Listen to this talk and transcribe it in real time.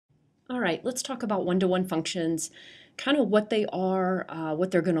All right, let's talk about one-to-one functions, kind of what they are, what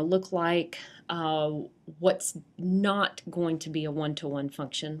they're going to look like, uh, what's not going to be a one-to-one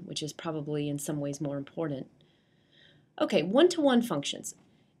function, which is probably in some ways more important. Okay, one-to-one functions.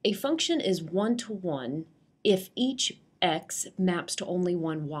 A function is one-to-one if each x maps to only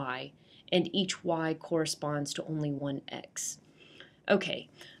one y and each y corresponds to only one x. Okay,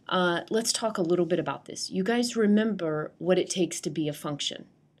 let's talk a little bit about this. You guys remember what it takes to be a function.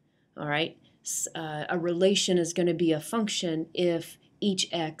 All right, a relation is going to be a function if each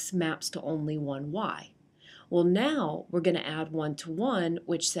x maps to only one y. Well, now we're going to add one to one,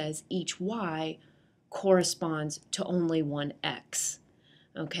 which says each y corresponds to only one x.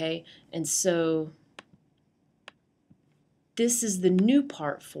 Okay, and so this is the new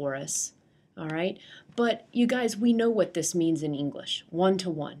part for us. All right, but you guys, we know what this means in English, one to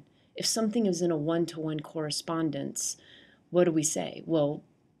one. If something is in a one-to-one correspondence, what do we say? Well,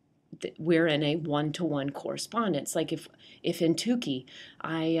 we're in a one-to-one correspondence. Like if in Tukey,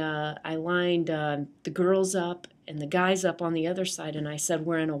 I lined the girls up and the guys up on the other side, and I said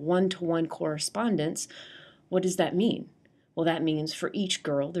we're in a one-to-one correspondence, what does that mean? Well, that means for each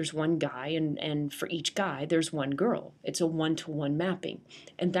girl there's one guy, and for each guy there's one girl. It's a one-to-one mapping,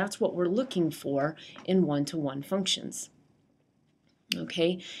 and that's what we're looking for in one-to-one functions.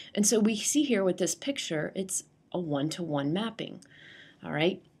 Okay, and so we see here with this picture, it's a one-to-one mapping. All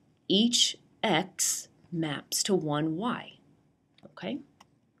right, each x maps to one y. Okay?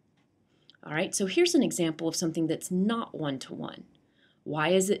 All right, so here's an example of something that's not one-to-one. Why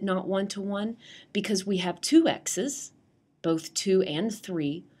is it not one-to-one? Because we have two x's, both 2 and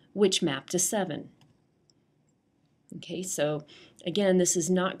 3, which map to 7. Okay, so again, this is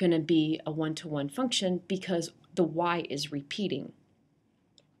not going to be a one-to-one function because the y is repeating.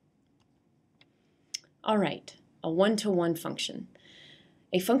 All right, a one-to-one function.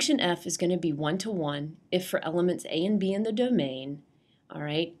 A function f is going to be one-to-one if for elements a and b in the domain, all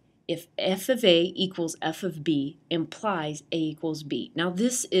right, if f of a equals f of b implies a equals b. Now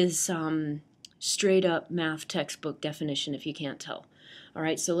this is straight up math textbook definition if you can't tell. All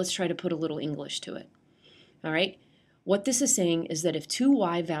right, so let's try to put a little English to it. All right, what this is saying is that if two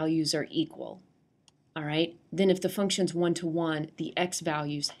y values are equal, all right, then if the function's one-to-one, the x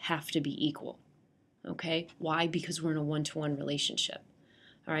values have to be equal. Okay, why? Because we're in a one-to-one relationship.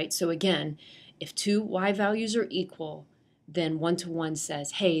 All right, so again, if two y values are equal, then one-to-one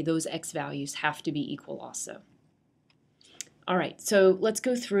says, hey, those x values have to be equal also. All right, so let's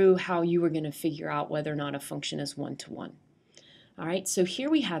go through how you are going to figure out whether or not a function is one-to-one. All right, so here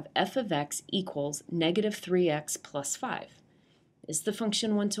we have f of x equals negative 3x plus 5. Is the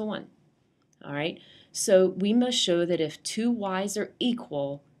function one-to-one? All right, so we must show that if two y's are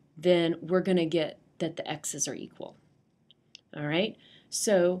equal, then we're going to get that the x's are equal. All right,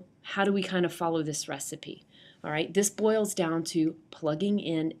 so how do we kind of follow this recipe? All right, this boils down to plugging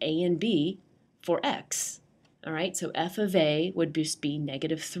in a and b for x. All right, so f of a would just be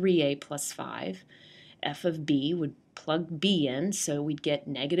negative 3a plus 5. F of b would plug b in, so we'd get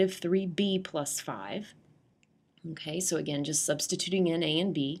negative 3b plus 5. Okay, so again, just substituting in a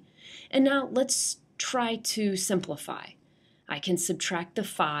and b. And now let's try to simplify. I can subtract the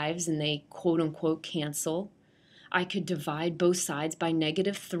 5's and they quote-unquote cancel. I could divide both sides by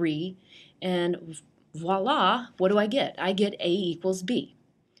negative 3, and voila, what do I get? I get a equals b.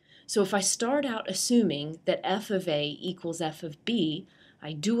 So if I start out assuming that f of a equals f of b,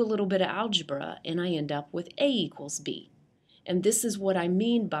 I do a little bit of algebra and I end up with a equals b. And this is what I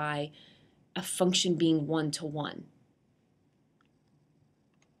mean by a function being one-to-one.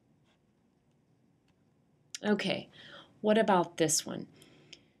 Okay, what about this one?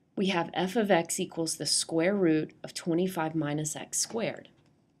 We have f of x equals the square root of 25 minus x squared.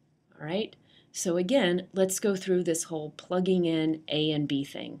 All right, so again, let's go through this whole plugging in a and b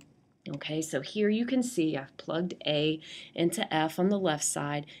thing. Okay, so here you can see I've plugged a into f on the left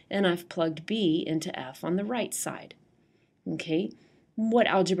side, and I've plugged b into f on the right side. Okay, what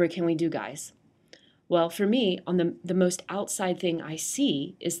algebra can we do, guys? Well, for me, on the most outside thing I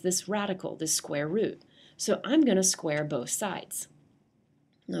see is this radical, this square root. So I'm going to square both sides.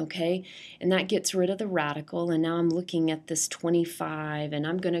 Okay, and that gets rid of the radical, and now I'm looking at this 25, and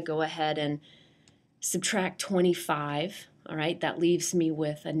I'm going to go ahead and subtract 25. All right, that leaves me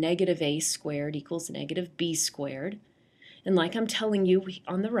with a negative a squared equals negative b squared. And like I'm telling you,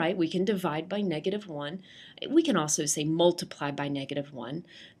 on the right, we can divide by negative 1. We can also say multiply by negative 1.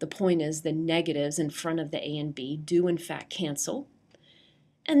 The point is the negatives in front of the a and b do in fact cancel.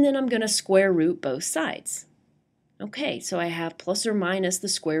 And then I'm going to square root both sides. Okay, so I have plus or minus the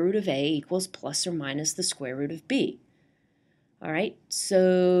square root of a equals plus or minus the square root of b. All right,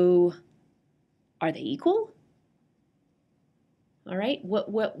 so are they equal? All right,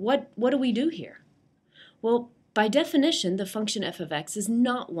 what do we do here? Well, by definition, the function f of x is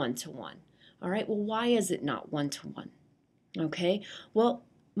not one-to-one. All right, well, why is it not one-to-one? Okay, well,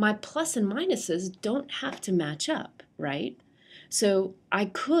 my plus and minuses don't have to match up, right? So I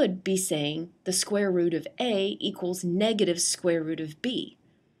could be saying the square root of a equals negative square root of b.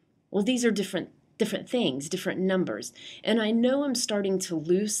 Well, these are different things, different numbers. And I know I'm starting to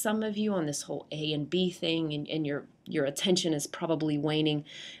lose some of you on this whole A and B thing, and your attention is probably waning.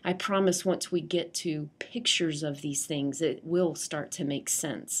 I promise once we get to pictures of these things, it will start to make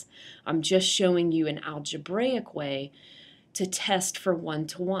sense. I'm just showing you an algebraic way to test for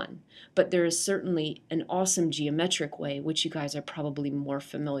one-to-one. But there is certainly an awesome geometric way, which you guys are probably more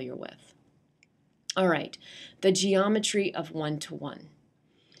familiar with. All right, the geometry of one-to-one.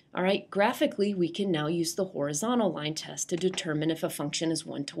 All right, graphically, we can now use the horizontal line test to determine if a function is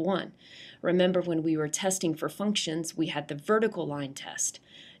one-to-one. Remember when we were testing for functions, we had the vertical line test.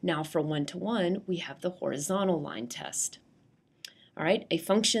 Now for one-to-one, we have the horizontal line test. All right, a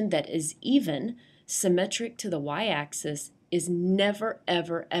function that is even, symmetric to the y-axis, is never,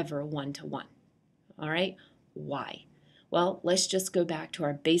 ever, ever one-to-one. All right, why? Well, let's just go back to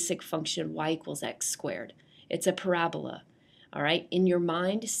our basic function y equals x squared. It's a parabola. All right, in your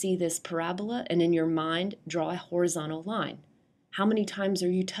mind, see this parabola, and in your mind, draw a horizontal line. How many times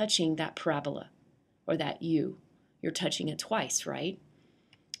are you touching that parabola or that u? You're touching it twice, right?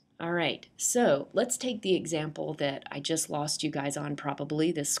 All right, so let's take the example that I just lost you guys on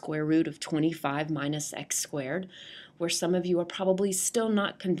probably, the square root of 25 minus x squared, where some of you are probably still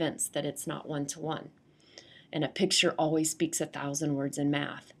not convinced that it's not one-to-one. And a picture always speaks 1,000 words in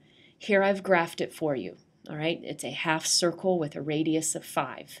math. Here I've graphed it for you. All right, it's a half circle with a radius of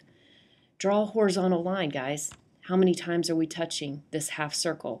 5. Draw a horizontal line, guys. How many times are we touching this half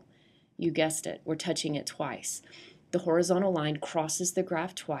circle? You guessed it, we're touching it twice. The horizontal line crosses the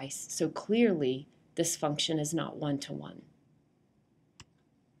graph twice, so clearly this function is not one-to-one.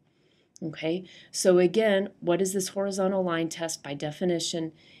 Okay, so again, what is this horizontal line test by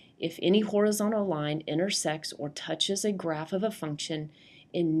definition? If any horizontal line intersects or touches a graph of a function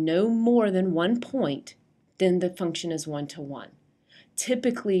in no more than one point, then the function is one-to-one.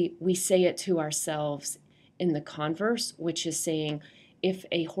 Typically, we say it to ourselves in the converse, which is saying if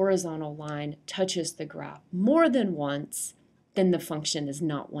a horizontal line touches the graph more than once, then the function is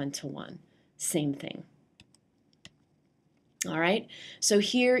not one-to-one. Same thing. All right, so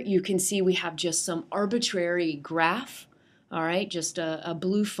here you can see we have just some arbitrary graph, all right, just a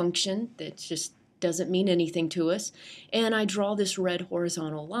blue function that just doesn't mean anything to us. And I draw this red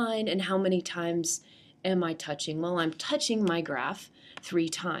horizontal line, and how many times am I touching? Well, I'm touching my graph 3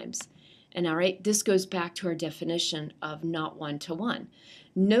 times. And all right, this goes back to our definition of not one-to-one.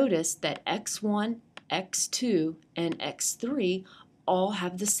 Notice that x1, x2, and x3 all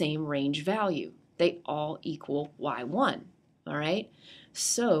have the same range value. They all equal y1. All right,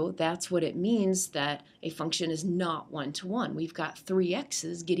 so that's what it means that a function is not one-to-one. We've got 3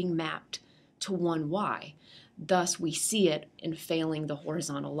 x's getting mapped to 1 y. Thus, we see it in failing the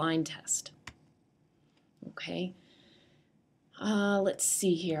horizontal line test. Okay, let's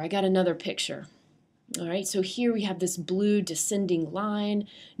see here. I got another picture. All right, so here we have this blue descending line.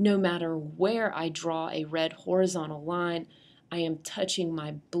 No matter where I draw a red horizontal line, I am touching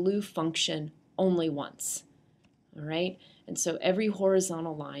my blue function only once. All right, and so every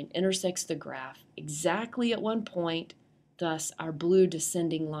horizontal line intersects the graph exactly at one point. Thus, our blue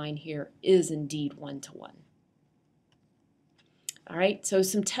descending line here is indeed one-to-one. All right, so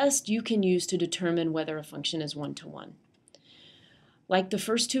some tests you can use to determine whether a function is one-to-one. Like the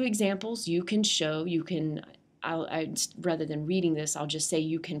first 2 examples, you can show, rather than reading this, I'll just say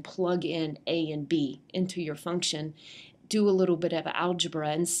you can plug in a and b into your function, do a little bit of algebra,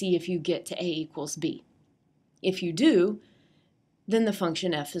 and see if you get to a equals b. If you do, then the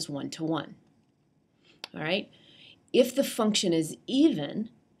function f is one-to-one. All right. If the function is even,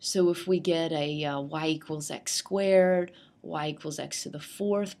 so if we get a y equals x squared, y equals x to the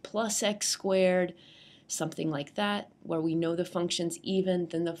 4th plus x squared, something like that, where we know the function's even,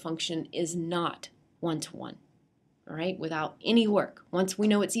 then the function is not one-to-one. All right, without any work. Once we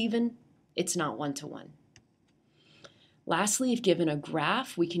know it's even, it's not one-to-one. Lastly, if given a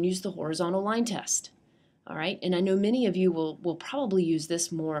graph, we can use the horizontal line test. All right, and I know many of you will probably use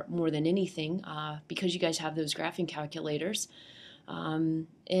this more than anything because you guys have those graphing calculators.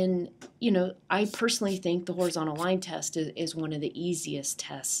 And, you know, I personally think the horizontal line test is one of the easiest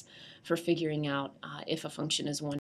tests for figuring out if a function is one